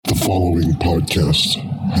following podcast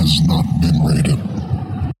has not been rated.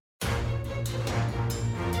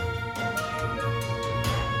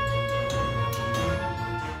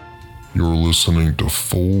 You're listening to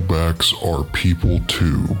Fullbacks Are People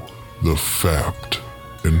Too, The Fapt,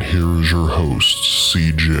 and here is your host,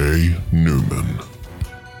 CJ Newman.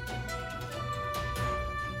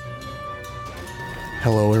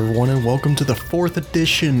 Hello everyone and welcome to the 4th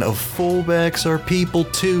edition of Fullbacks Are People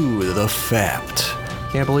Too, The Fapt.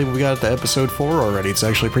 Can't believe we got to episode 4 already. It's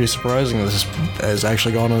actually pretty surprising this has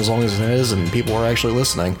actually gone as long as it is and people are actually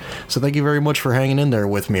listening. So thank you very much for hanging in there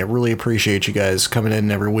with me. I really appreciate you guys coming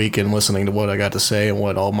in every week and listening to what I got to say and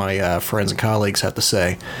what all my friends and colleagues have to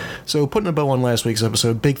say. So putting a bow on last week's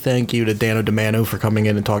episode, big thank you to Dano DeMano for coming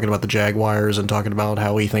in and talking about the Jaguars and talking about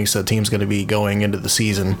how he thinks the team's going to be going into the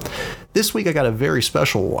season. This week I got a very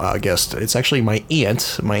special guest. It's actually my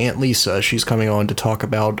Aunt Lisa. She's coming on to talk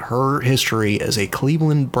about her history as a Cleveland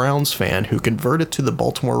Browns fan who converted to the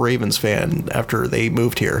Baltimore Ravens fan after they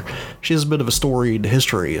moved here. She has a bit of a storied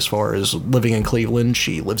history as far as living in Cleveland.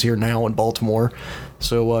 She lives here now in Baltimore.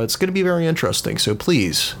 So it's going to be very interesting. So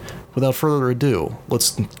please, without further ado,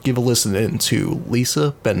 let's give a listen in to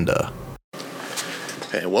Lisa Benda.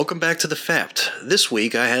 And welcome back to The Fapt. This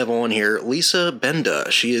week I have on here Lisa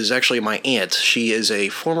Benda. She is actually my aunt. She is a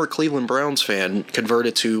former Cleveland Browns fan,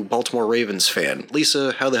 converted to Baltimore Ravens fan.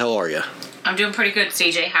 Lisa, how the hell are you? I'm doing pretty good,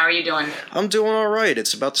 CJ. How are you doing? I'm doing all right.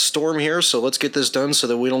 It's about to storm here, so let's get this done so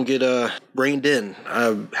that we don't get rained in.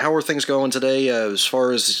 How are things going today as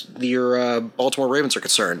far as your Baltimore Ravens are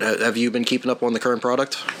concerned? Have you been keeping up on the current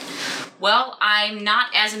product? Well, I'm not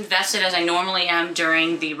as invested as I normally am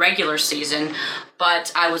during the regular season,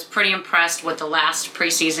 but I was pretty impressed with the last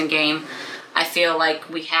preseason game. I feel like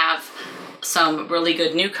we have some really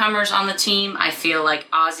good newcomers on the team. I feel like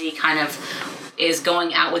Ozzie kind of is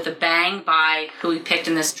going out with a bang by who he picked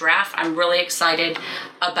in this draft. I'm really excited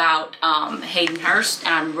about Hayden Hurst,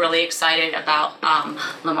 and I'm really excited about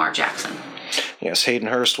Lamar Jackson. Yes, Hayden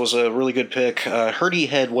Hurst was a really good pick. Heard he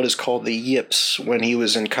had what is called the yips when he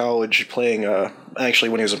was in college playing, actually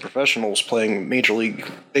when he was in professionals playing Major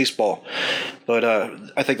League Baseball. But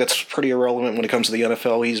I think that's pretty irrelevant when it comes to the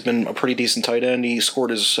NFL. He's been a pretty decent tight end. He scored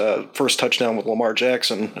his first touchdown with Lamar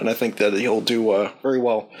Jackson, and I think that he'll do very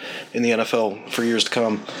well in the NFL for years to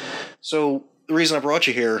come. So the reason I brought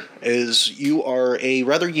you here is you are a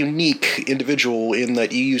rather unique individual in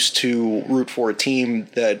that you used to root for a team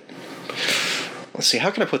that... Let's see,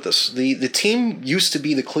 how can I put this? The team used to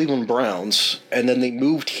be the Cleveland Browns, and then they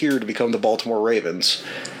moved here to become the Baltimore Ravens.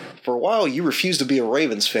 For a while, you refused to be a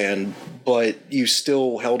Ravens fan, but you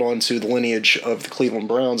still held on to the lineage of the Cleveland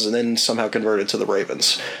Browns and then somehow converted to the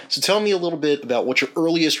Ravens. So tell me a little bit about what your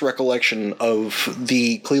earliest recollection of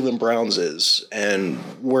the Cleveland Browns is and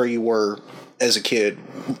where you were as a kid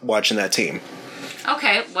watching that team.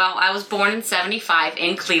 Okay, well, I was born in 1975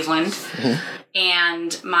 in Cleveland. Mm-hmm.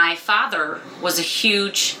 And my father was a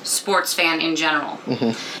huge sports fan in general.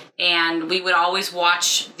 Mm-hmm. And we would always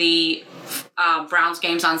watch the Browns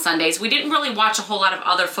games on Sundays. We didn't really watch a whole lot of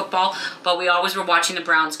other football, but we always were watching the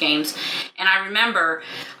Browns games. And I remember,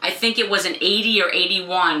 I think it was in 80 or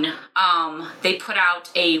 81, they put out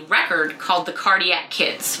a record called the Cardiac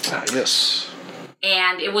Kids. Yes.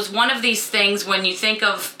 And it was one of these things when you think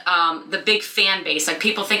of the big fan base, like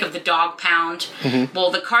people think of the Dog Pound. Mm-hmm.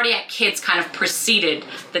 Well, the Cardiac Kids kind of preceded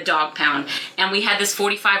the Dog Pound. And we had this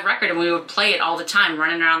 45 record and we would play it all the time,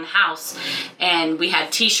 running around the house. And we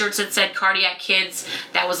had t-shirts that said Cardiac Kids.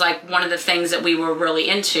 That was like one of the things that we were really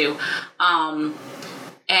into. And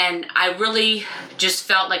I really just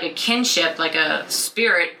felt like a kinship, like a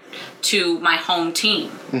spirit to my home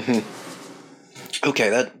team. Mm-hmm. Okay,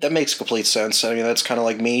 that makes complete sense. I mean, that's kind of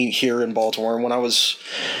like me here in Baltimore. When I was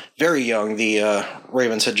very young, the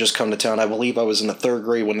Ravens had just come to town. I believe I was in the 3rd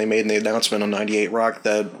grade when they made the announcement on 98 Rock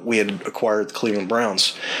that we had acquired the Cleveland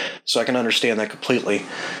Browns. So I can understand that completely.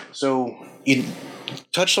 So you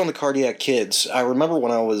touched on the Cardiac Kids. I remember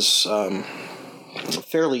when I was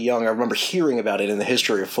fairly young, I remember hearing about it in the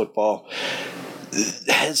history of football.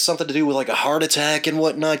 It has something to do with like a heart attack and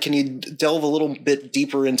whatnot. Can you delve a little bit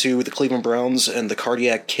deeper into the Cleveland Browns and the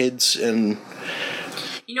Cardiac Kids? And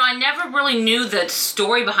you know, I never really knew the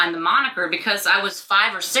story behind the moniker because I was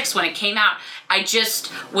 5 or 6 when it came out. I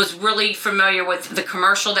just was really familiar with the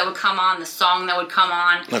commercial that would come on, the song that would come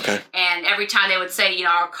on. Okay. And every time they would say, you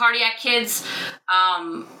know, our Cardiac Kids,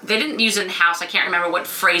 they didn't use it in the house. I can't remember what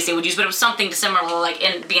phrase they would use, but it was something similar to like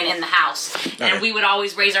being in the house. Okay. And we would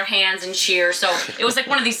always raise our hands and cheer. So it was like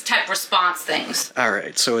one of these type response things. All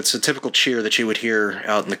right. So it's a typical cheer that you would hear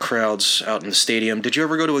out in the crowds, out in the stadium. Did you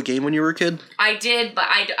ever go to a game when you were a kid? I did, but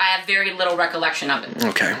I I have very little recollection of it.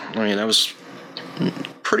 Okay. I mean, that was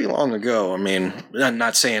pretty long ago. I mean, I'm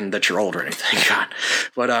not saying that you're old or anything, God,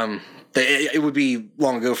 but it would be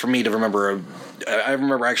long ago for me to remember. I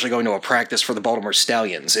remember actually going to a practice for the Baltimore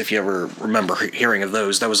Stallions, if you ever remember hearing of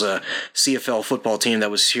those. That was a CFL football team that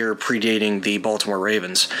was here predating the Baltimore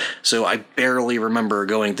Ravens. So I barely remember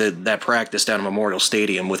going to that practice down at Memorial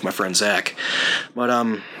Stadium with my friend Zach. But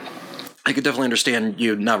I could definitely understand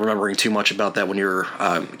you not remembering too much about that when you were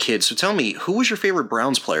a kid. So tell me, who was your favorite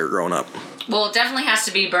Browns player growing up? Well, it definitely has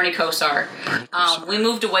to be Bernie Kosar. We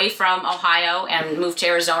moved away from Ohio and moved to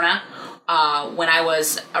Arizona when I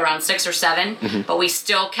was around 6 or 7, but we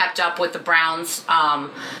still kept up with the Browns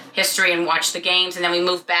history and watched the games. And then we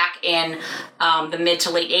moved back in the mid to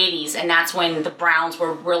late 80s, and that's when the Browns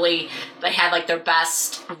were really, they had like their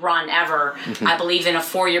best run ever. I believe in a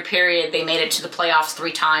 4-year period, they made it to the playoffs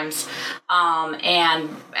 3 times. And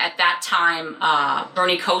at that time,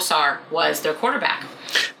 Bernie Kosar was their quarterback.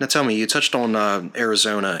 Now tell me, you touched on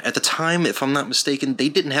Arizona. At the time, if I'm not mistaken, they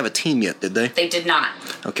didn't have a team yet, did they? They did not.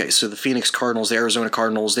 Okay, so the Phoenix Cardinals, the Arizona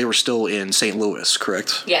Cardinals, they were still in St. Louis,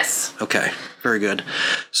 correct? Yes. Okay, very good.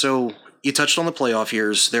 So you touched on the playoff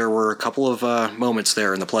years. There were a couple of moments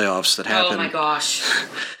there in the playoffs that happened. Oh my gosh.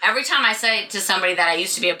 Every time I say to somebody that I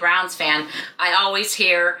used to be a Browns fan, I always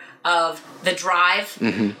hear of the drive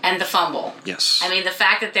and the fumble. Yes. I mean, the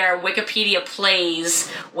fact that there are Wikipedia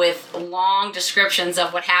plays with long descriptions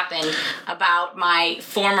of what happened about my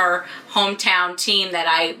former hometown team that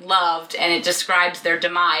I loved, and it describes their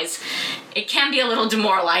demise, it can be a little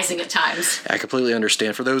demoralizing at times. I completely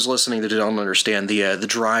understand. For those listening that don't understand, the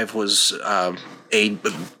drive was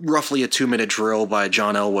roughly a 2-minute drill by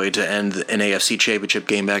John Elway to end an AFC championship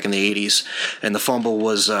game back in the 80s. And the fumble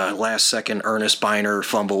was last-second Ernest Biner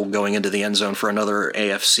fumble going into the end zone for another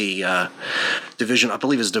AFC division, I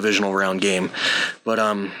believe it's divisional round game. But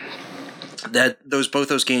both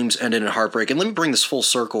those games ended in heartbreak. And let me bring this full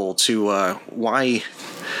circle to why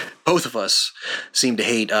both of us seem to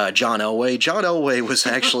hate John Elway. John Elway was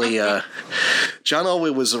actually John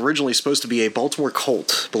Elway was originally supposed to be a Baltimore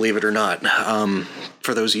Colt, believe it or not.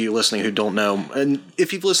 For those of you listening who don't know, and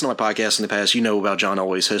if you've listened to my podcast in the past, you know about John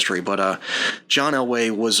Elway's history, but John Elway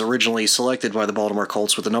was originally selected by the Baltimore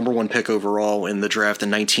Colts with the number 1 pick overall in the draft in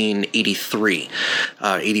 1983,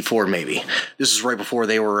 84 maybe. This is right before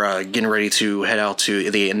they were getting ready to head out to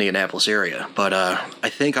the Indianapolis area. But I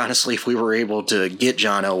think, honestly, if we were able to get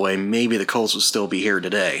John Elway, maybe the Colts would still be here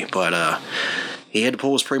today. But he had to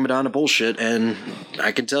pull his prima donna bullshit, and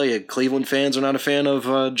I can tell you, Cleveland fans are not a fan of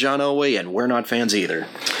John Elway, and we're not fans either.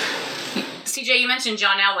 CJ, you mentioned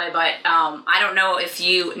John Elway, but I don't know if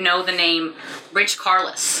you know the name Rich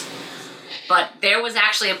Karlis. But there was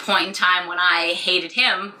actually a point in time when I hated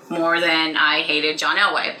him more than I hated John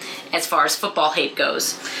Elway, as far as football hate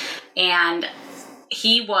goes. And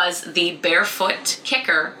he was the barefoot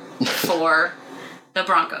kicker for the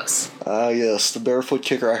Broncos. Yes, the barefoot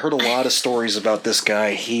kicker. I heard a lot of stories about this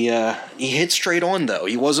guy. He hit straight on, though.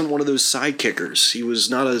 He wasn't one of those side kickers. He was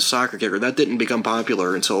not a soccer kicker. That didn't become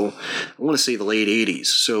popular until, I want to say, the late 80s.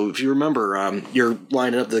 So if you remember, you're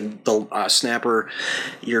lining up the snapper,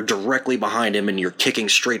 you're directly behind him, and you're kicking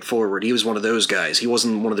straight forward. He was one of those guys. He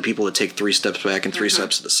wasn't one of the people that take 3 steps back and 3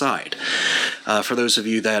 steps to the side. For those of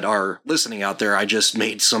you that are listening out there, I just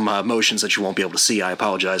made some motions that you won't be able to see. I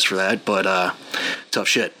apologize for that, but tough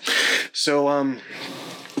shit. So,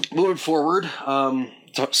 moving forward,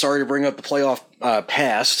 sorry to bring up the playoff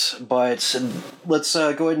past, but let's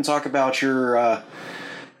go ahead and talk about your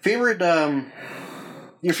favorite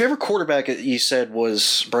quarterback. You said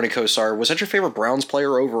was Bernie Kosar. Was that your favorite Browns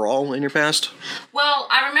player overall in your past? Well,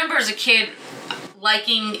 I remember as a kid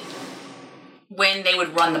liking when they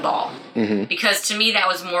would run the ball, because to me that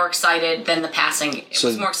was more excited than the passing. It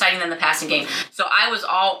was more exciting than the passing game. So I was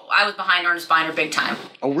behind Ernest Biner big time.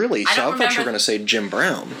 Oh, really? I thought you were going to say Jim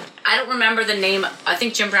Brown. I don't remember the name. I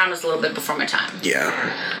think Jim Brown was a little bit before my time.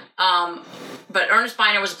 Yeah. But Ernest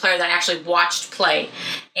Biner was a player that I actually watched play,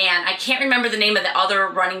 and I can't remember the name of the other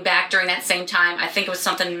running back during that same time. I think it was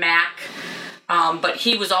something Mack. But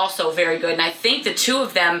he was also very good. And I think the two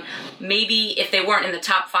of them, maybe if they weren't in the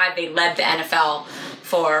top 5, they led the NFL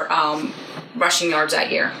for rushing yards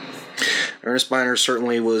that year. Ernest Biner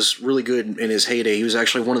certainly was really good in his heyday. He was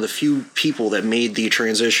actually one of the few people that made the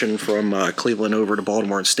transition from Cleveland over to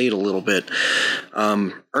Baltimore and stayed a little bit.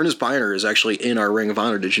 Ernest Biner is actually in our Ring of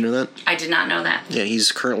Honor. Did you know that? I did not know that. Yeah,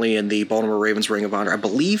 he's currently in the Baltimore Ravens Ring of Honor. I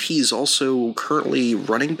believe he's also currently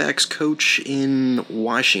running backs coach in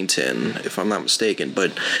Washington, if I'm not mistaken.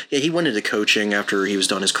 But yeah, he went into coaching after he was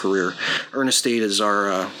done his career. Ernest stayed as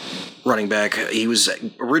our running back. He was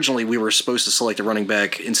originally, we were supposed to select a running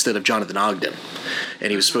back instead of Jonathan Ogden, and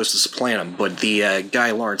he was supposed to supplant him. But the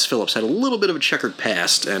guy Lawrence Phillips had a little bit of a checkered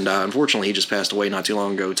past, and unfortunately, he just passed away not too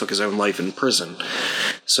long ago. Took his own life in prison.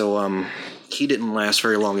 So he didn't last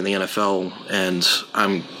very long in the NFL, and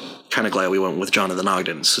I'm kind of glad we went with Jonathan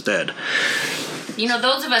Ogden instead. You know,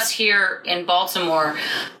 those of us here in Baltimore,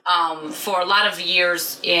 for a lot of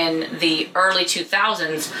years in the early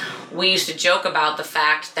 2000s, we used to joke about the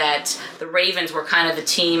fact that the Ravens were kind of the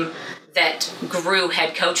team that grew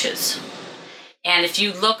head coaches. And if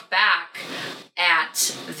you look back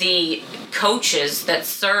at the coaches that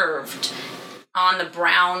served on the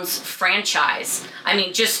Browns franchise, I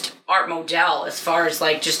mean, just Art Modell, as far as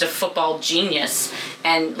like just a football genius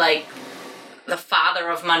and like the father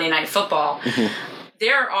of Monday Night Football.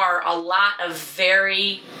 There are a lot of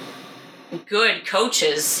very good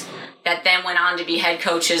coaches that then went on to be head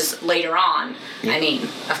coaches later on. I mean,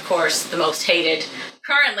 of course, the most hated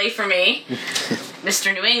currently for me,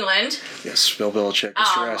 Mr. New England. Yes, Bill Belichick, Mr.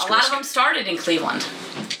 Asterisk. A lot of them started in Cleveland.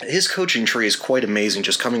 His coaching tree is quite amazing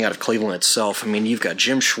just coming out of Cleveland itself. I mean, you've got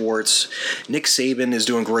Jim Schwartz. Nick Saban is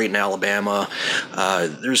doing great in Alabama.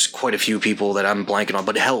 There's quite a few people that I'm blanking on.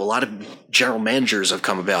 But hell, a lot of general managers have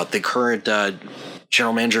come about. The current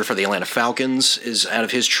general manager for the Atlanta Falcons is out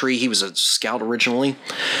of his tree. He was a scout originally.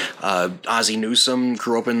 Ozzie Newsome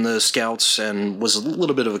grew up in the Scouts and was a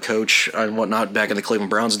little bit of a coach and whatnot back in the Cleveland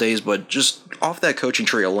Browns days. But just off that coaching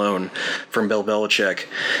tree alone from Bill Belichick,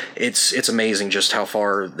 it's amazing just how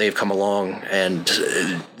far they've come along, and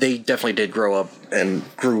they definitely did grow up and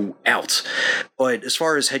grew out. But as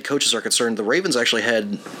far as head coaches are concerned, the Ravens actually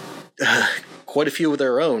had quite a few of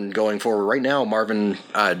their own going forward. Right now, Marvin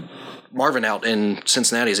out in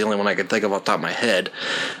Cincinnati is the only one I could think of off the top of my head.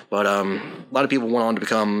 But a lot of people went on to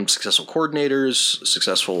become successful coordinators,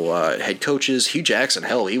 successful head coaches. Hugh Jackson,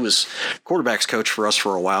 hell, he was quarterback's coach for us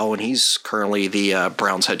for a while, and he's currently the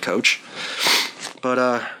Browns head coach.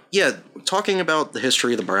 But yeah, talking about the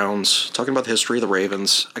history of the Browns, talking about the history of the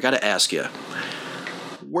Ravens, I got to ask you,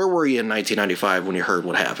 where were you in 1995 when you heard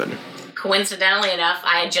what happened? Coincidentally enough,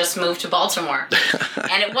 I had just moved to Baltimore.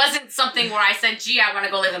 And it wasn't something where I said, gee, I want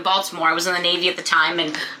to go live in Baltimore. I was in the Navy at the time,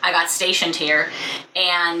 and I got stationed here.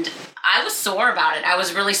 And I was sore about it. I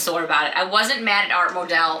was really sore about it. I wasn't mad at Art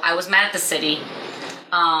Modell. I was mad at the city.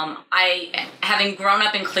 Having grown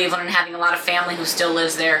up in Cleveland and having a lot of family who still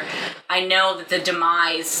lives there, I know that the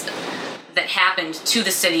demise that happened to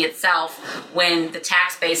the city itself when the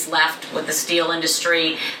tax base left with the steel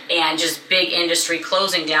industry and just big industry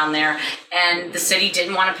closing down there, and the city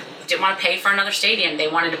didn't want to pay for another stadium. They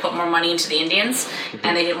wanted to put more money into the Indians,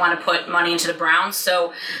 and they didn't want to put money into the Browns.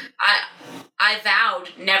 So I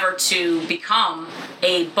vowed never to become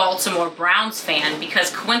a Baltimore Browns fan, because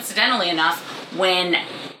coincidentally enough, when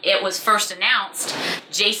it was first announced,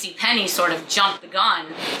 JCPenney sort of jumped the gun,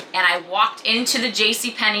 and I walked into the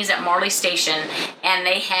JCPenney's at Marley Station, and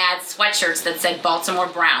they had sweatshirts that said Baltimore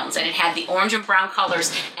Browns, and it had the orange and brown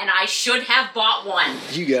colors, and I should have bought one.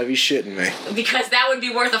 You gotta be shitting me. Because that would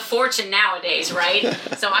be worth a fortune nowadays, right?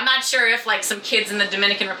 So I'm not sure if like some kids in the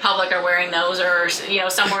Dominican Republic are wearing those, or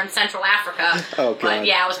somewhere in Central Africa. Oh, God. But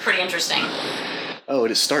yeah, it was pretty interesting. Oh,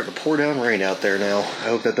 it is starting to pour down rain out there now. I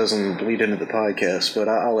hope that doesn't bleed into the podcast, but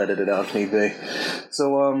I'll edit it out if need be.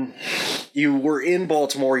 So, you were in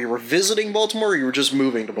Baltimore. You were visiting Baltimore, or you were just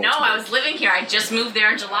moving to Baltimore? No, I was living here. I just moved there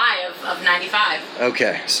in July of 95.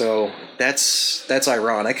 Okay, so that's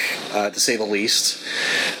ironic, to say the least.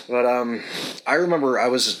 But I remember I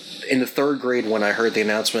was in the third grade when I heard the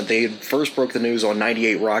announcement. They first broke the news on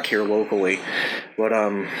 98 Rock here locally. But,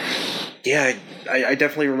 yeah, I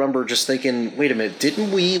definitely remember just thinking, wait a minute,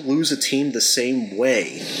 didn't we lose a team the same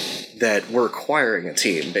way that we're acquiring a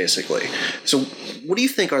team, basically? So what do you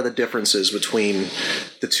think are the differences between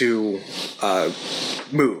the two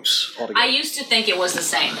moves altogether? I used to think it was the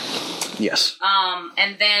same. Yes.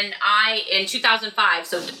 And then in 2005,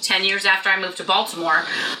 so 10 years after I moved to Baltimore,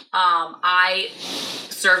 I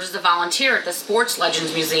served as a volunteer at the Sports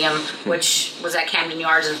Legends Museum, which was at Camden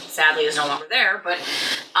Yards and sadly is no longer there. But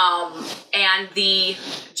and the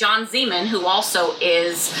John Zeman, who also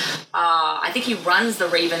is, I think he runs the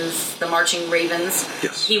Ravens, the Marching Ravens.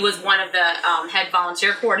 Yes. He was one of the head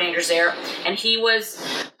volunteer coordinators there, and he was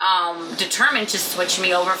determined to switch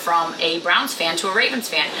me over from a Browns fan to a Ravens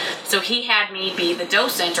fan. So he had me be the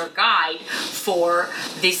docent or guide for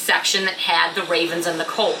the section that had the Ravens and the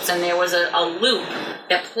Colts, and there was a loop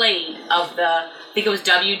that played of the, I think it was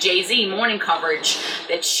WJZ morning coverage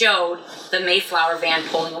that showed the Mayflower van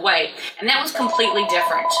pulling away, and that was completely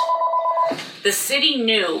different. The city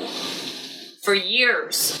knew For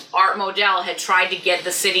years, Art Modell had tried to get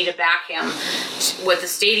the city to back him with the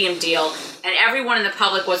stadium deal, and everyone in the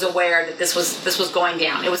public was aware that this was going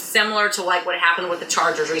down. It was similar to like what happened with the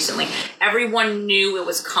Chargers recently. Everyone knew it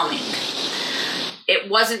was coming. It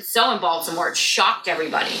wasn't so in Baltimore. It shocked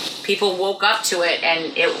everybody. People woke up to it,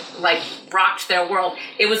 and it like rocked their world.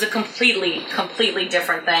 It was a completely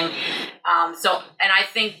different thing. And I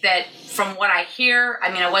think that from what I hear,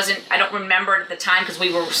 I mean, I don't remember it at the time because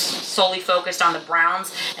we were solely focused on the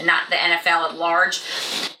Browns and not the NFL at large.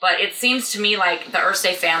 But it seems to me like the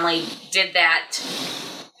Irsay family did that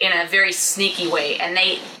in a very sneaky way, and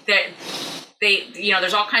they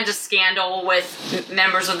there's all kinds of scandal with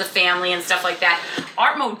members of the family and stuff like that.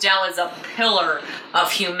 Art Modell is a pillar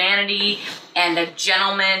of humanity and a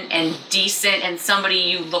gentleman and decent and somebody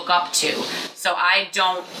you look up to. So I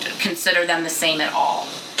don't consider them the same at all.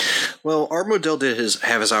 Well, Art Modell did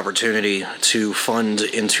have his opportunity to fund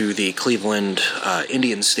into the Cleveland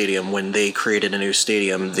Indians Stadium when they created a new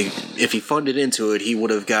stadium. If he funded into it, he would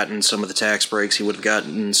have gotten some of the tax breaks. He would have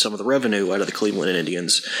gotten some of the revenue out of the Cleveland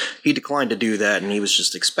Indians. He declined to do that, and he was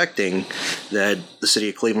just expecting that the city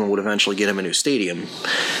of Cleveland would eventually get him a new stadium.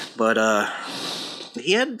 But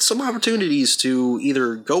he had some opportunities to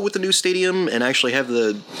either go with the new stadium and actually have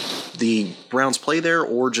the Browns play there,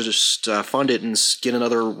 or just fund it and get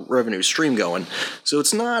another revenue stream going. So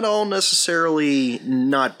it's not all necessarily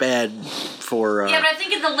not bad for... Yeah, but I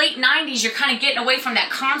think in the late 90s, you're kind of getting away from that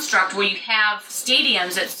construct where you have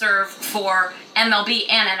stadiums that serve for MLB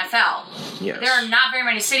and NFL. Yes. There are not very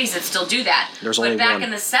many cities that still do that. There's but only back one. in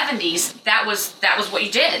the 70s, that was what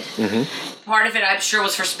you did. Mm-hmm. Part of it, I'm sure,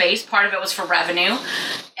 was for space. Part of it was for revenue.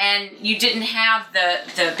 And you didn't have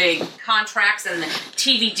the big contracts and the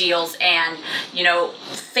TV deals and,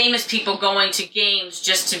 famous people going to games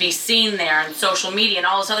just to be seen there and social media and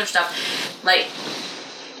all this other stuff. Like,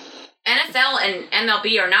 NFL and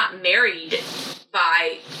MLB are not married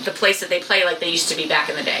by the place that they play like they used to be back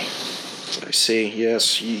in the day. I see.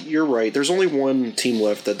 Yes, you're right. There's only one team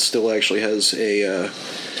left that still actually has a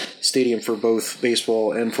stadium for both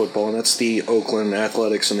baseball and football, and that's the Oakland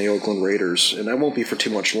Athletics and the Oakland Raiders. And that won't be for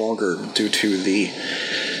too much longer due to the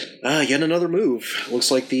yet another move.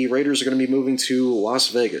 Looks like the Raiders are going to be moving to Las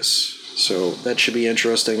Vegas. So that should be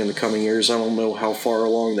interesting in the coming years. I don't know how far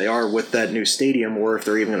along they are with that new stadium or if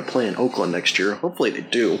they're even going to play in Oakland next year. Hopefully they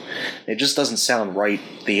do. It just doesn't sound right,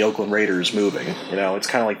 the Oakland Raiders moving. It's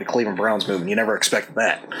kind of like the Cleveland Browns moving. You never expect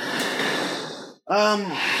that.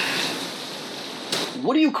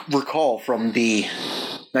 What do you recall from the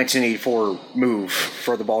 1984 move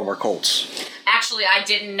for the Baltimore Colts? Actually, I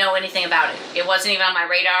didn't know anything about it. It wasn't even on my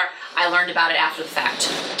radar. I learned about it after the fact.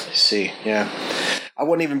 I see, yeah. I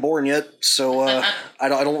wasn't even born yet, so I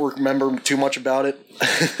don't remember too much about it.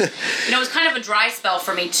 It was kind of a dry spell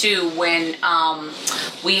for me, too, when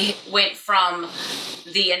we went from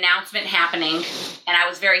the announcement happening, and I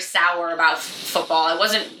was very sour about football. I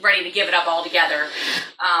wasn't ready to give it up altogether,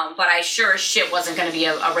 but I sure as shit wasn't going to be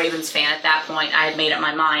a Ravens fan at that point. I had made up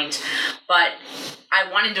my mind, but I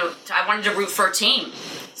wanted to root for a team.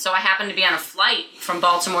 So I happened to be on a flight from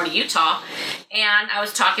Baltimore to Utah, and I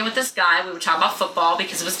was talking with this guy. We were talking about football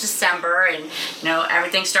because it was December, and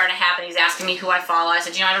everything started to happen. He's asking me who I follow. I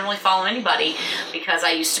said, I don't really follow anybody because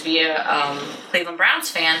I used to be a Cleveland Browns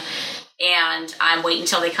fan, and I'm waiting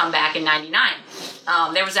until they come back in '99.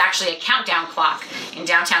 There was actually a countdown clock in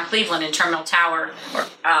downtown Cleveland in Terminal Tower or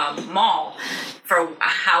Mall for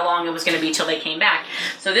how long it was going to be till they came back.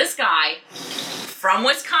 So this guy from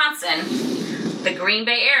Wisconsin, the Green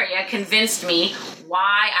Bay area, convinced me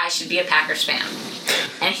why I should be a Packers fan.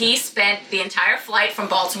 And he spent the entire flight from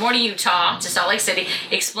Baltimore to Utah to Salt Lake City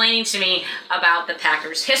explaining to me about the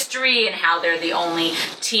Packers' history and how they're the only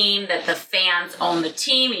team that the fans own the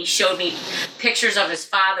team. He showed me pictures of his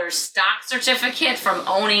father's stock certificate from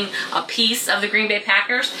owning a piece of the Green Bay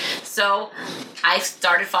Packers. So I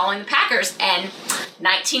started following the Packers, and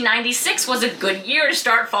 1996 was a good year to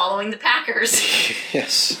start following the Packers.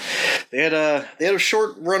 Yes. They had a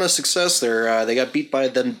short run of success there. They got beat by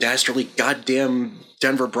them dastardly goddamn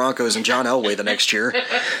Denver Broncos and John Elway the next year,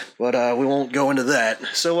 but we won't go into that.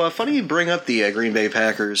 So funny you bring up the Green Bay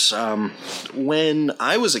Packers. When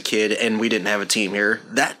I was a kid and we didn't have a team here,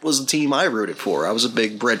 that was the team I rooted for. I was a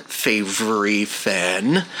big Brett Favre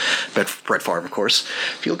fan. Brett Favre, of course.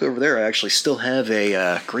 If you look over there, I actually still have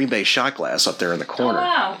a Green Bay shot glass up there in the corner. Oh,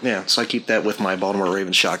 wow. Yeah, so I keep that with my Baltimore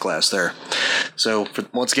Ravens shot glass there. So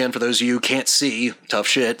once again, for those of you who can't see, tough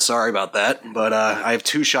shit, sorry about that, but I have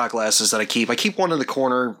two shot glasses that I keep. I keep one in the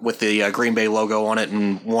corner with the Green Bay logo on it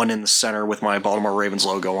and one in the center with my Baltimore Ravens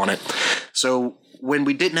logo on it. So when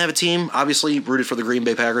we didn't have a team, obviously rooted for the Green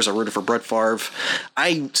Bay Packers. I rooted for Brett Favre.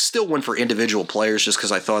 I still went for individual players just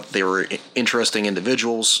because I thought they were interesting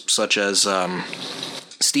individuals, such as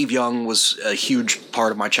Steve Young was a huge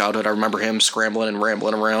part of my childhood. I remember him scrambling and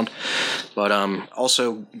rambling around. But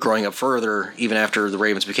also growing up further, even after the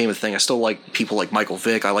Ravens became a thing, I still like people like Michael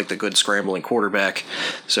Vick. I like the good scrambling quarterback.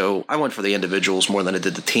 So I went for the individuals more than I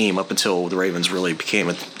did the team up until the Ravens really became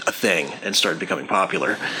a thing and started becoming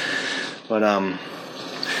popular. But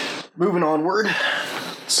moving onward,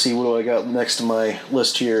 let's see what do I got next to my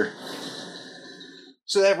list here.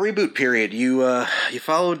 So that reboot period, you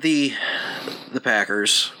followed the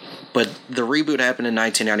Packers, but the reboot happened in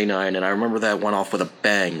 1999, and I remember that went off with a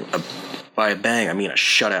bang. By a bang, I mean a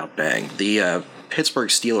shutout bang. The Pittsburgh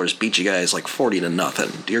Steelers beat you guys like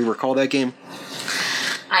 40-0. Do you recall that game?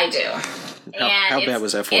 I do. How bad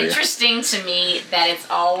was that for you? It's interesting to me that it's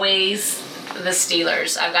always the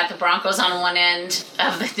Steelers. I've got the Broncos on one end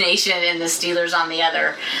of the nation and the Steelers on the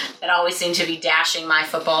other. That always seem to be dashing my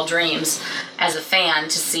football dreams as a fan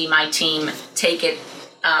to see my team take it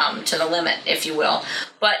to the limit, if you will.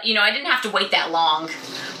 But, I didn't have to wait that long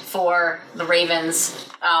for the Ravens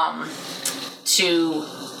to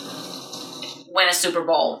win a Super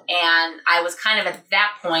Bowl. And I was kind of, at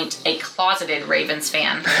that point, a closeted Ravens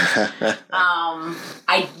fan.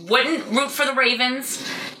 I wouldn't root for the Ravens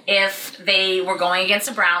if they were going against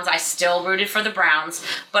the Browns. I still rooted for the Browns.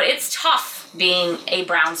 But it's tough being a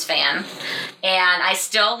Browns fan. And I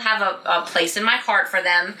still have a place in my heart for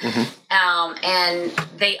them. Mm-hmm. And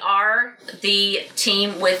they are the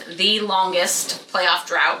team with the longest playoff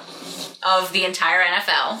drought of the entire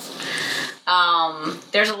NFL.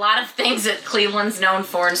 There's a lot of things that Cleveland's known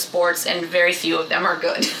for in sports, and very few of them are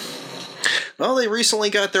good. Well, they recently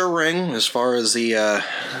got their ring as far as the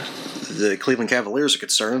Cleveland Cavaliers are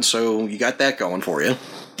concerned, so you got that going for you.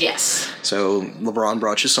 Yes. So LeBron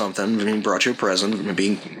brought you something. He brought you a present. I'm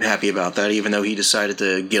being happy about that, even though he decided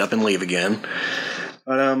to get up and leave again.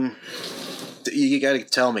 But you got to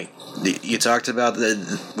tell me. You talked about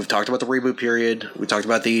we've talked about the reboot period. We talked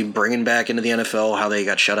about the bringing back into the NFL, how they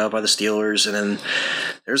got shut out by the Steelers, and then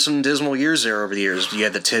there's some dismal years there over the years. You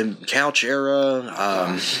had the Tim Couch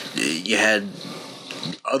era. You had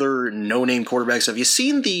other no-name quarterbacks. Have you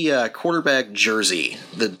seen the quarterback jersey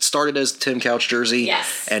that started as Tim Couch jersey?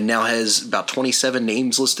 Yes. And now has about 27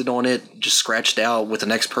 names listed on it, just scratched out with the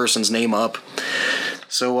next person's name up.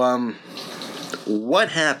 So, what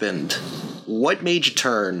happened? What made you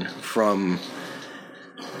turn from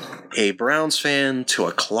a Browns fan to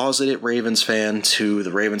a closeted Ravens fan to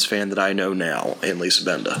the Ravens fan that I know now in Lisa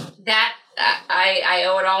Benda? That I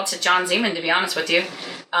owe it all to John Zeman, to be honest with you.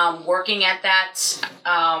 Working at that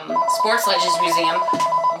Sports Legends Museum,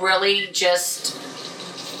 really just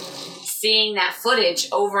seeing that footage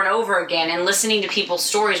over and over again and listening to people's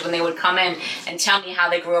stories when they would come in and tell me how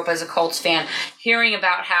they grew up as a Colts fan, hearing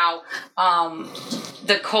about how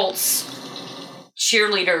the Colts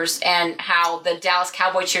cheerleaders and how the Dallas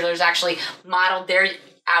Cowboy cheerleaders actually modeled their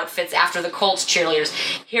outfits after the Colts cheerleaders,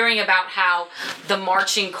 hearing about how the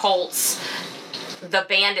marching Colts, the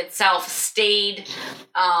band itself, stayed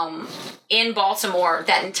in Baltimore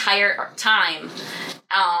that entire time,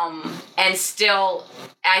 and still,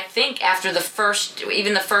 I think after the first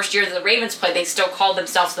year that the Ravens played, they still called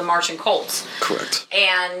themselves the Marching Colts. Correct.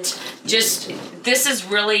 And just, this is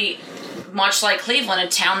really much like Cleveland, a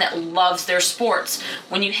town that loves their sports.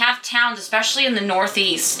 When you have towns, especially in the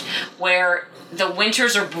Northeast, where the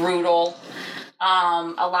winters are brutal,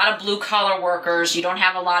 a lot of blue-collar workers, you don't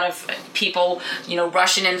have a lot of people,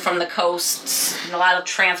 rushing in from the coasts, and a lot of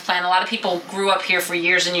transplant, a lot of people grew up here for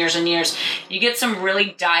years and years and years. You get some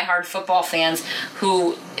really diehard football fans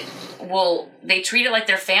who they treat it like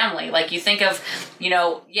their family. Like, you think of,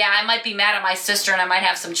 I might be mad at my sister and I might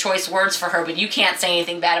have some choice words for her, but you can't say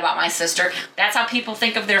anything bad about my sister. That's how people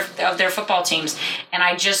think of their football teams. And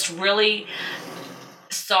I just really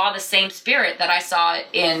saw the same spirit that I saw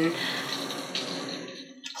in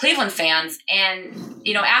Cleveland fans. And,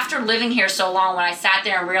 after living here so long, when I sat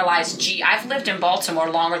there and realized, I've lived in Baltimore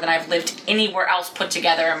longer than I've lived anywhere else put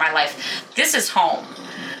together in my life. This is home.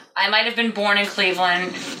 I might have been born in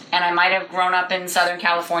Cleveland, and I might have grown up in Southern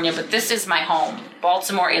California, but this is my home.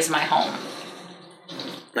 Baltimore is my home.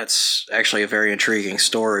 That's actually a very intriguing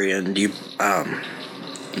story, and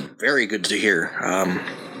very good to hear.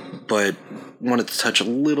 But wanted to touch a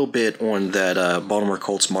little bit on that Baltimore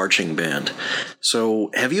Colts marching band.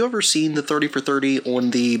 So, have you ever seen the 30 for 30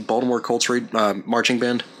 on the Baltimore Colts marching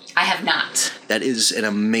band? I have not. That is an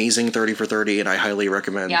amazing 30 for 30, and I highly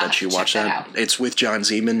recommend that you watch that. It's with John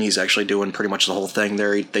Zeman. He's actually doing pretty much the whole thing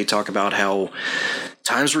there. They talk about how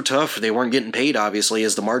times were tough. They weren't getting paid, obviously,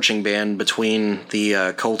 as the marching band between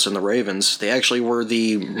the Colts and the Ravens. They actually were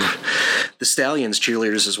the Stallions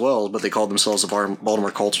cheerleaders as well, but they called themselves the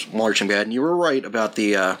Baltimore Colts marching band. And you were right about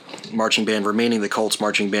the marching band remaining the Colts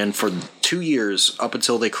marching band for 2 years up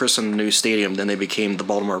until they christened the new stadium. Then they became the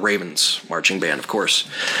Baltimore Ravens marching band, of course.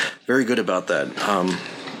 Very good about that.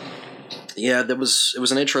 Yeah, it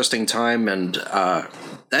was an interesting time, and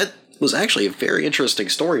that was actually a very interesting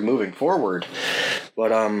story moving forward.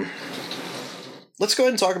 But let's go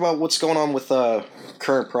ahead and talk about what's going on with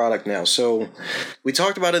current product now. So we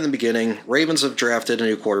talked about it in the beginning. Ravens have drafted a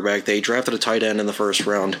new quarterback. They drafted a tight end in the first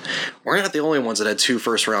round. We're not the only ones that had 2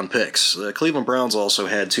 first-round picks. The Cleveland Browns also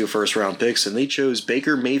had 2 first-round picks, and they chose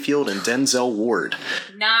Baker Mayfield and Denzel Ward.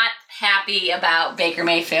 Not happy about Baker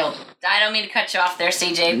Mayfield. I don't mean to cut you off there,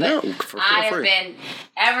 CJ, but I have been,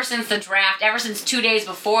 ever since the draft, ever since 2 days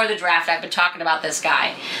before the draft, I've been talking about this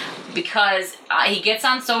guy because he gets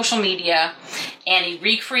on social media and he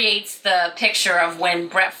recreates the picture of when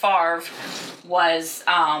Brett Favre was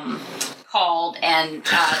called and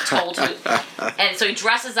told who, and so he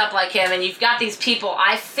dresses up like him, and you've got these people.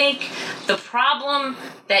 I think the problem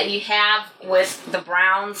that you have with the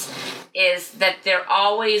Browns is that they're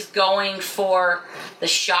always going for the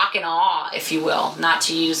shock and awe, if you will, not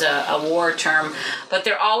to use a war term, but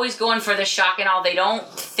they're always going for the shock and awe. They don't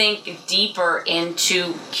think deeper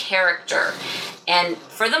into character. And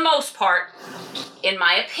for the most part, in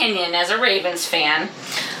my opinion, as a Ravens fan,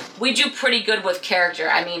 we do pretty good with character.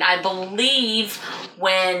 I mean, I believe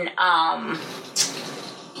when, oh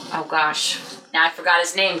gosh, now I forgot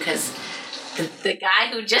his name because the guy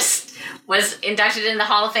who just was inducted in the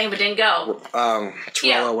Hall of Fame but didn't go.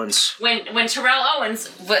 Terrell Owens. When Terrell Owens,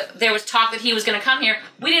 there was talk that he was going to come here,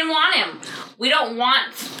 we didn't want him. We don't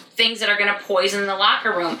want things that are going to poison the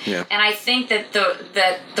locker room. Yeah. And I think that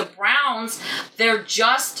the Browns, they're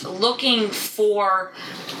just looking for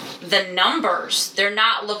the numbers. They're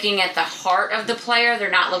not looking at the heart of the player.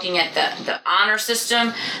 They're not looking at the honor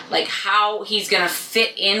system, like how he's going to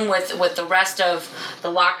fit in with the rest of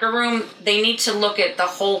the locker room. They need to look at the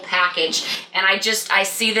whole package. And I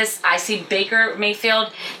see Baker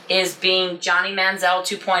Mayfield is being Johnny Manziel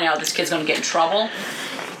 2.0. This kid's going to get in trouble.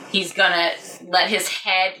 He's going to let his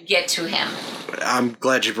head get to him. I'm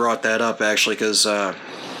glad you brought that up, actually, because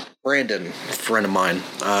Brandon, a friend of mine,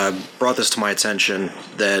 brought this to my attention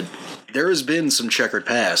that there has been some checkered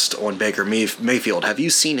past on Baker Mayfield. Have you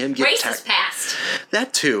seen him get racist past?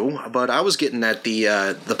 That too, but I was getting at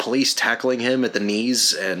the police tackling him at the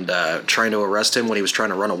knees and trying to arrest him when he was trying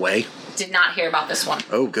to run away. Did not hear about this one.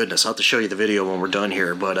 Oh, goodness. I'll have to show you the video when we're done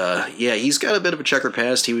here. But, yeah, he's got a bit of a checkered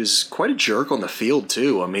past. He was quite a jerk on the field,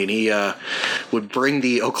 too. I mean, he would bring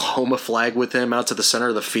the Oklahoma flag with him out to the center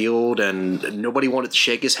of the field, and nobody wanted to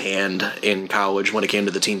shake his hand in college when it came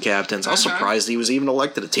to the team captains. I was surprised he was even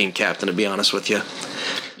elected a team captain, to be honest with you.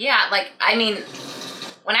 Yeah,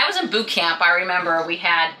 when I was in boot camp, I remember we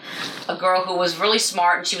had a girl who was really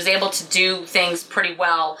smart and she was able to do things pretty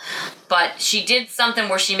well, but she did something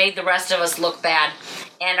where she made the rest of us look bad.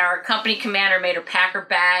 And our company commander made her pack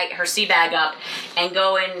her sea bag up and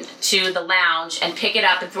go into the lounge and pick it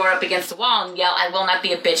up and throw it up against the wall and yell, "I will not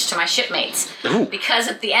be a bitch" to my shipmates. Ooh. Because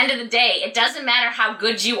at the end of the day, it doesn't matter how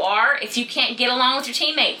good you are if you can't get along with your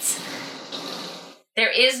teammates. There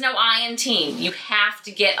is no I in team. You have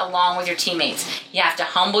to get along with your teammates. You have to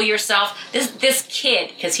humble yourself. This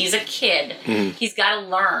kid, because he's a kid, he's got to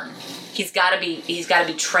learn. He's got to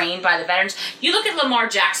be trained by the veterans. You look at Lamar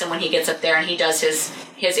Jackson when he gets up there and he does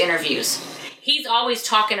his interviews. He's always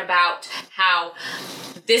talking about how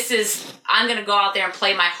I'm going to go out there and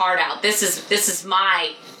play my heart out. This is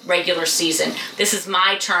my regular season. This is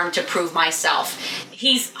my term to prove myself.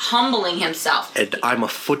 He's humbling himself. And I'm a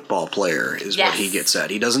football player is what he gets at.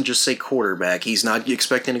 He doesn't just say quarterback. He's not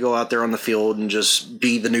expecting to go out there on the field and just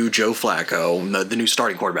be the new Joe Flacco, the new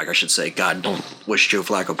starting quarterback, I should say. God, don't wish Joe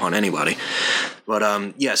Flacco upon anybody.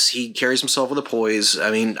 But yes, he carries himself with a poise. I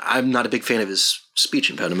mean, I'm not a big fan of his speech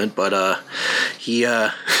impediment, but he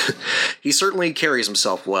certainly carries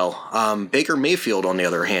himself well. Baker Mayfield, on the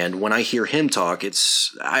other hand, when I hear him talk,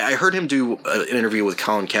 I heard him do an interview with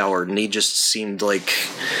Colin Cowherd, and he just seemed like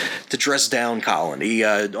to dress down Colin. He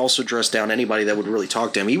also dressed down anybody that would really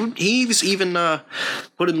talk to him. He's even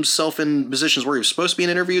put himself in positions where he was supposed to be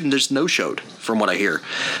interviewed and just no-showed, from what I hear.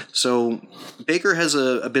 So Baker has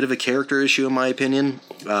a bit of a character issue, in my opinion.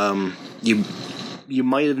 You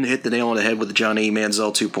might have hit the nail on the head with Johnny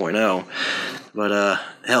Manziel 2.0, but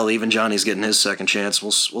hell, even Johnny's getting his second chance.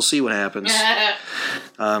 We'll see what happens.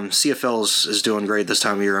 CFL is doing great this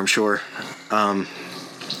time of year, I'm sure.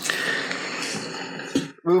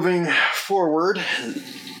 Moving forward.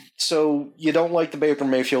 So you don't like the Baker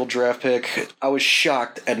Mayfield draft pick. I was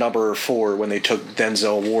shocked at number 4 when they took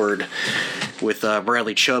Denzel Ward with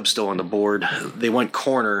Bradley Chubb still on the board. They went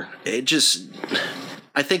corner.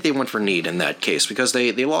 I think they went for need in that case because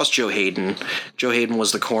they lost Joe Hayden. Joe Hayden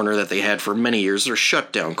was the corner that they had for many years. Their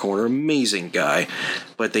shutdown corner, amazing guy.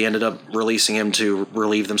 But they ended up releasing him to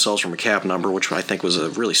relieve themselves from a cap number, which I think was a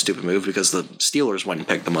really stupid move because the Steelers went and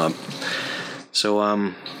picked them up.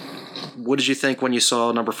 So, what did you think when you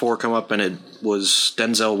saw number 4 come up and it was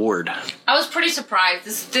Denzel Ward? I was pretty surprised.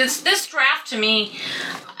 This draft to me,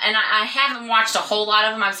 and I haven't watched a whole lot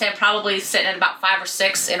of them. I'd say I'm probably sitting at about 5 or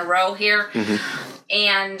 6 in a row here. Mm-hmm.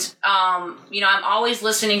 And, I'm always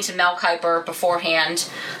listening to Mel Kiper beforehand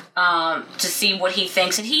to see what he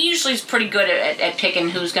thinks. And he usually is pretty good at picking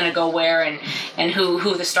who's going to go where and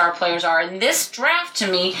who the star players are. And this draft,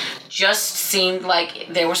 to me, just seemed like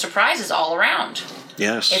there were surprises all around.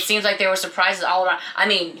 Yes. It seems like there were surprises all around. I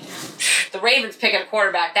mean, the Ravens picking a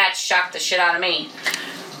quarterback, that shocked the shit out of me.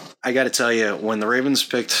 I got to tell you, when the Ravens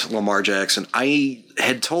picked Lamar Jackson, I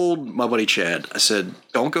had told my buddy Chad, I said,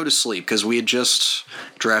 don't go to sleep, because we had just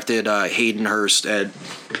drafted Hayden Hurst at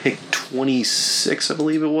pick 26, I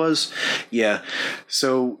believe it was. Yeah.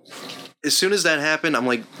 So as soon as that happened, I'm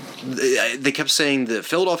like, they kept saying the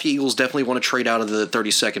Philadelphia Eagles definitely want to trade out of the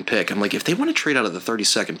 32nd pick. I'm like, if they want to trade out of the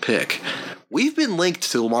 32nd pick, we've been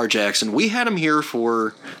linked to Lamar Jackson. We had him here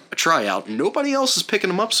for a tryout. Nobody else is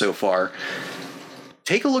picking him up so far.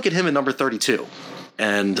 Take a look at him at number 32.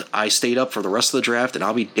 And I stayed up for the rest of the draft, and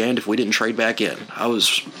I'll be damned if we didn't trade back in. I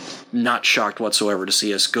was not shocked whatsoever to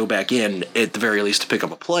see us go back in, at the very least, to pick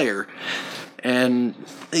up a player. And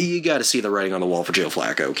you got to see the writing on the wall for Joe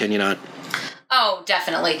Flacco, can you not? Oh,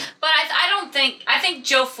 definitely. But I think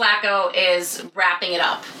Joe Flacco is wrapping it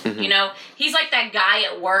up. Mm-hmm. He's like that guy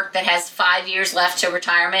at work that has 5 years left to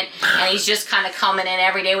retirement, and he's just kind of coming in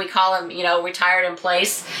every day. We call him, retired in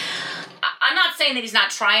place. I'm not saying that he's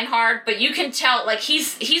not trying hard, but you can tell, like,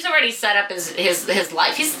 he's already set up his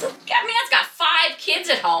life. He's got 5 kids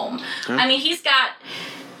at home. Mm-hmm. I mean,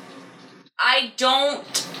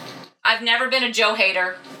 I've never been a Joe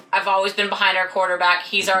hater. I've always been behind our quarterback.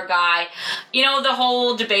 He's our guy. The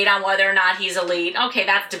whole debate on whether or not he's elite. Okay,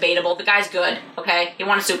 that's debatable. The guy's good. Okay, he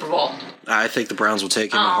won a Super Bowl. I think the Browns will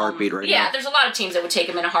take him in a heartbeat right now. Yeah, there's a lot of teams that would take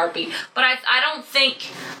him in a heartbeat. But I don't think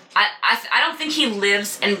he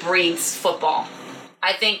lives and breathes football.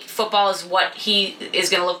 I think football is what he is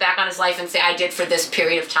going to look back on his life and say, I did for this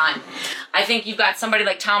period of time. I think you've got somebody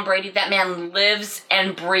like Tom Brady. That man lives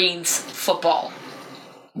and breathes football.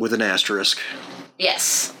 With an asterisk.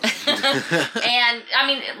 Yes. And, I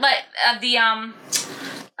mean,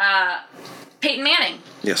 Peyton Manning.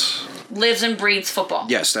 Yes. Lives and breathes football.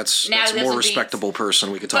 Yes, that's a more respectable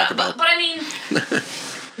person we could talk about. But I mean,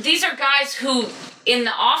 these are guys who, in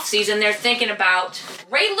the offseason, they're thinking about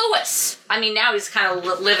Ray Lewis. I mean, now he's kind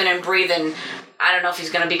of living and breathing. I don't know if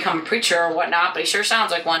he's going to become a preacher or whatnot, but he sure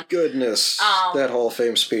sounds like one. Goodness, that Hall of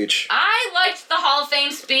Fame speech. I liked the Hall of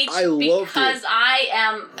Fame speech because I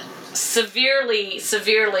am severely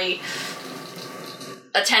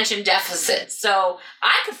attention deficit.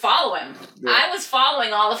 I could follow him. Yeah. I was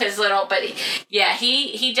following all of his but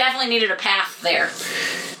he definitely needed a path there.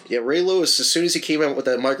 Yeah, Ray Lewis, as soon as he came out with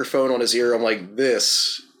that microphone on his ear, I'm like,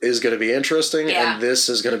 this is going to be interesting, and this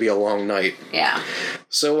is going to be a long night. Yeah.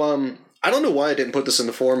 So, I don't know why I didn't put this in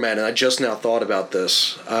the format, and I just now thought about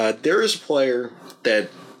this. There is a player that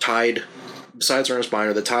tied, besides Ernest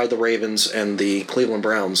Biner, that tied the Ravens and the Cleveland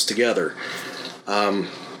Browns together.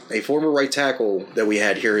 A former right tackle that we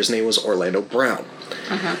had here, his name was Orlando Brown.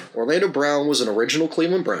 Mm-hmm. Orlando Brown was an original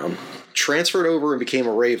Cleveland Brown, transferred over and became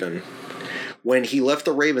a Raven. When he left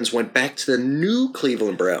the Ravens, went back to the new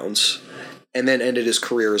Cleveland Browns, and then ended his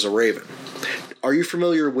career as a Raven. Are you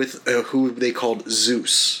familiar with who they called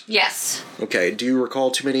Zeus? Yes. Okay, do you recall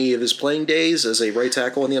too many of his playing days as a right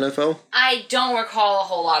tackle in the NFL? I don't recall a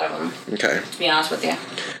whole lot of them. Okay. To be honest with you.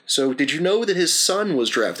 So, did you know that his son was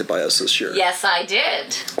drafted by us this year? Yes, I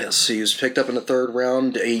did. Yes, he was picked up in the 3rd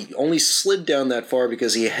round. He only slid down that far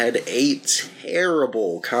because he had a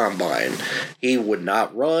terrible combine. He would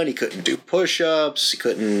not run, he couldn't do push-ups, he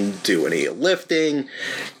couldn't do any lifting.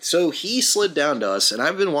 So, he slid down to us, and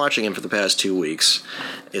I've been watching him for the past 2 weeks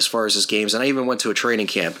as far as his games, and I even went to a training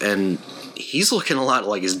camp, and he's looking a lot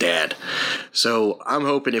like his dad. So, I'm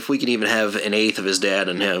hoping if we can even have an eighth of his dad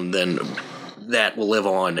in him, then that will live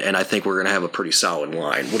on, and I think we're going to have a pretty solid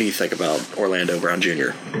line. What do you think about Orlando Brown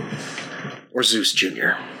Jr.? Or Zeus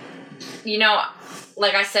Jr.?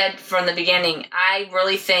 Like I said from the beginning, I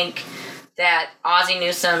really think that Ozzie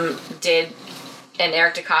Newsome and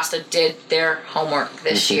Eric DeCosta did their homework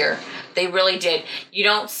this year. They really did. You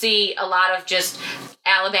don't see a lot of just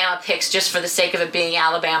Alabama picks just for the sake of it being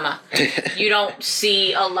Alabama. You don't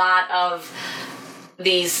see a lot of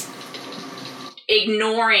these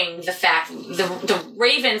ignoring the fact. The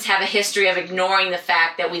Ravens have a history of ignoring the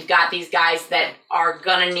fact that we've got these guys that are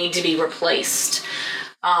going to need to be replaced.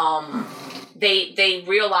 They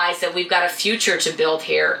realize that we've got a future to build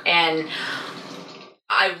here, and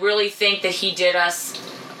I really think that he did us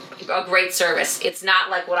a great service. It's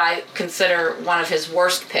not like what I consider one of his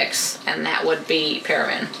worst picks, and that would be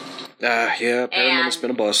Perriman. Yeah, Perriman has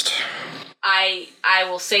been a bust. I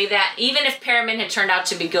will say that even if Perriman had turned out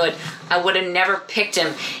to be good, I would have never picked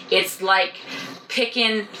him. It's like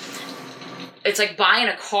buying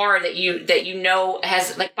a car that you know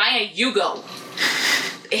has, like buying a Yugo.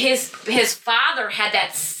 His father had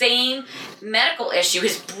that same medical issue.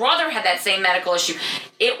 His brother had that same medical issue.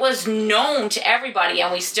 It was known to everybody,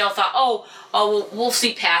 and we still thought, we'll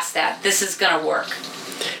see past that. This is going to work.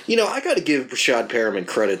 You know, I got to give Breshad Perriman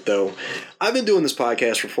credit, though. I've been doing this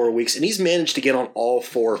podcast for 4 weeks, and he's managed to get on all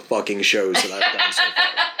 4 fucking shows that I've done so far.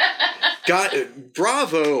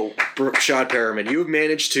 Bravo, Breshad Perriman. You've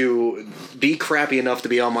managed to be crappy enough to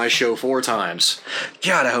be on my show 4 times.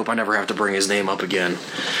 God, I hope I never have to bring his name up again.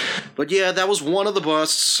 But yeah, that was one of the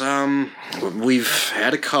busts. We've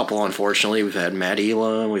had a couple, unfortunately. We've had Matt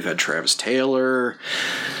Elam, we've had Travis Taylor.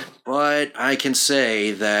 But I can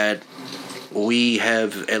say that we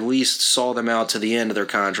have at least saw them out to the end of their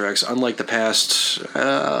contracts, unlike the past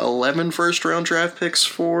 11 first-round draft picks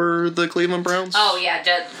for the Cleveland Browns. Oh, yeah.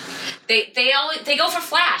 They go for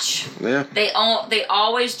flash. Yeah. They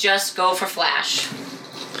always just go for flash.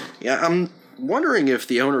 Yeah, I'm wondering if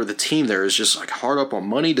the owner of the team there is just like hard up on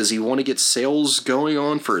money. Does he want to get sales going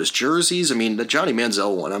on for his jerseys? I mean, the Johnny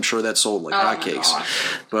Manziel one, I'm sure that sold like hotcakes.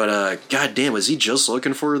 But goddamn, is he just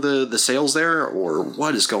looking for the sales there, or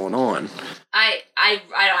what is going on? I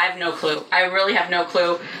have no clue. I really have no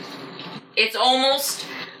clue. It's almost,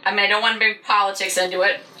 I mean, I don't want to bring politics into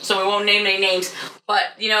it, so we won't name any names. But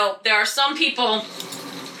there are some people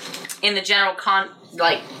in the general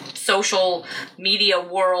social media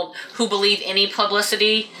world who believe any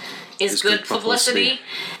publicity is good publicity.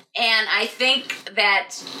 And I think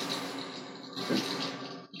that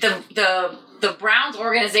the Browns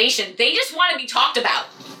organization, they just want to be talked about.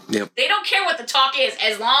 Yep. They don't care what the talk is,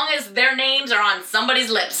 as long as their names are on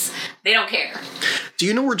somebody's lips. They don't care. Do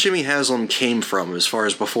you know where Jimmy Haslam came from as far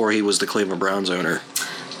as before he was the Cleveland Browns owner?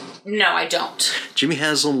 No, I don't. Jimmy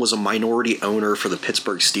Haslam was a minority owner for the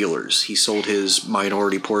Pittsburgh Steelers. He sold his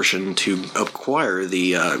minority portion to acquire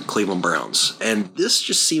the Cleveland Browns. And this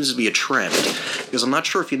just seems to be a trend, because I'm not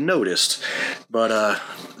sure if you noticed, but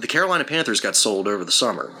the Carolina Panthers got sold over the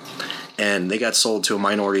summer. And they got sold to a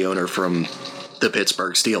minority owner from the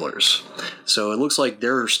Pittsburgh Steelers. So it looks like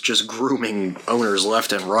they're just grooming owners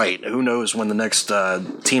left and right. Who knows when the next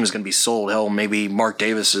team is going to be sold? Hell, maybe Mark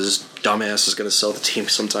Davis's dumbass is going to sell the team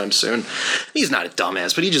sometime soon. He's not a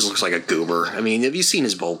dumbass, but he just looks like a goober. I mean, have you seen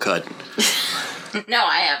his bowl cut? No,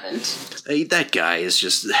 I haven't. Hey, that guy is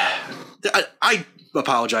just... I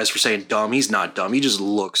apologize for saying dumb. He's not dumb. He just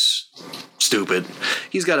looks stupid.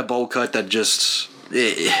 He's got a bowl cut that just...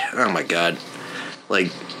 oh my god.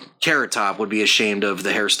 Like... Carrot Top would be ashamed of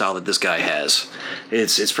the hairstyle that this guy has.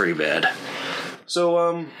 It's pretty bad.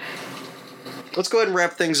 So, let's go ahead and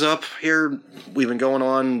wrap things up here. We've been going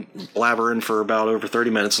on blabbering for about over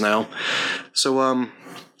 30 minutes now. So,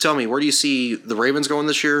 tell me, where do you see the Ravens going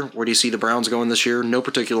this year? Where do you see the Browns going this year? No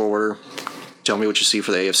particular order. Tell me what you see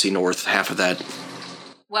for the AFC North, half of that.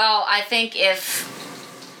 Well, I think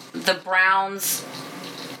if the Browns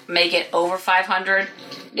make it over 500...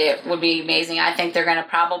 it would be amazing. I think they're going to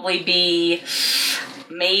probably be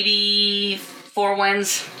maybe 4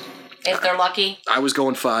 wins if they're lucky. I was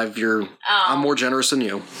going 5. I'm more generous than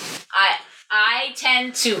you. I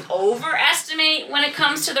tend to overestimate when it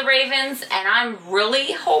comes to the Ravens, and I'm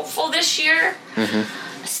really hopeful this year.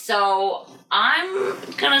 Mm-hmm. So I'm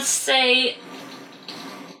going to say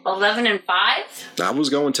 11-5. I was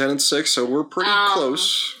going 10-6, so we're pretty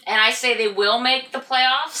close. And I say they will make the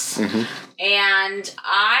playoffs. Mm-hmm. And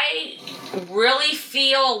I really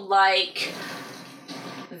feel like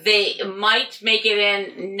they might make it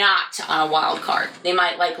in not on a wild card. They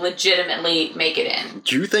might legitimately make it in.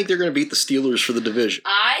 Do you think they're going to beat the Steelers for the division?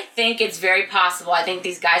 I think it's very possible. I think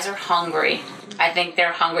these guys are hungry. I think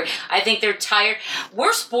they're hungry. I think they're tired.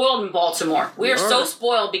 We're spoiled in Baltimore. We are so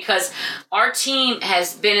spoiled because our team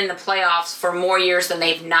has been in the playoffs for more years than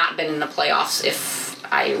they've not been in the playoffs, if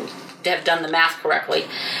I have done the math correctly.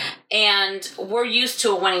 And we're used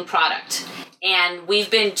to a winning product. And we've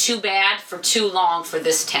been too bad for too long for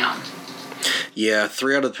this town. Yeah,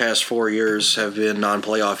 3 out of the past 4 years have been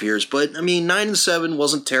non-playoff years, but I mean, 9-7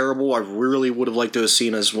 wasn't terrible. I really would have liked to have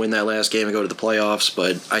seen us win that last game and go to the playoffs,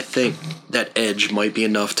 but I think that edge might be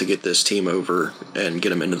enough to get this team over and get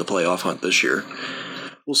them into the playoff hunt this year.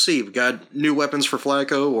 We'll see. We've got new weapons for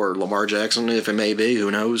Flacco or Lamar Jackson, if it may be.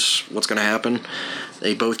 Who knows what's going to happen?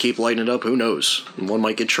 They both keep lighting it up. Who knows? One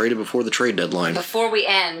might get traded before the trade deadline. Before we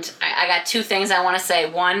end, I got 2 things I want to say.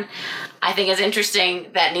 One, I think it's interesting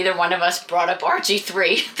that neither one of us brought up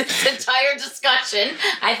RG3 this entire discussion.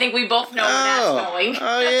 I think we both know where that's going.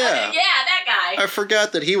 Oh, yeah. Yeah, that guy. I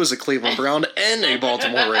forgot that he was a Cleveland Brown and a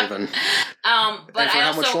Baltimore Raven. But and for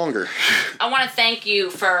how much longer? I want to thank you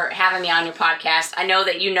for having me on your podcast. I know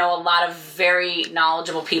that you know a lot of very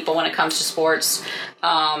knowledgeable people when it comes to sports.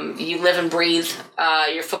 You live and breathe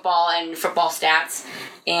your football and football stats.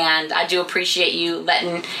 And I do appreciate you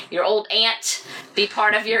letting your old aunt be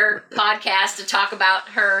part of your podcast to talk about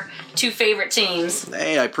her 2 favorite teams.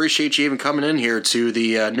 Hey, I appreciate you even coming in here to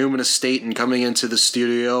the Newman Estate and coming into the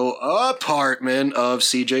studio apartment of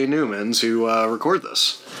CJ Newman to record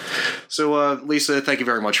this. So, Lisa, thank you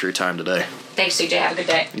very much for your time today. Thanks, CJ. Have a good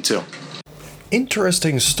day. You too.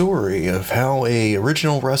 Interesting story of how a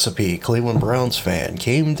original recipe Cleveland Browns fan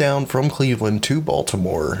came down from Cleveland to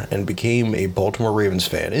Baltimore and became a Baltimore Ravens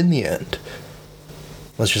fan in the end.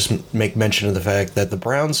 Let's just make mention of the fact that the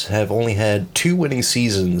Browns have only had 2 winning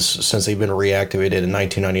seasons since they've been reactivated in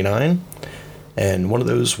 1999, and one of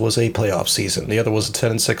those was a playoff season. The other was a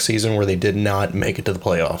 10-6 season where they did not make it to the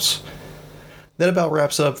playoffs. That about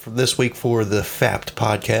wraps up for this week for the FAPT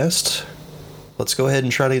podcast. Let's go ahead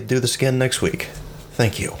and try to do this again next week.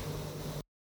 Thank you.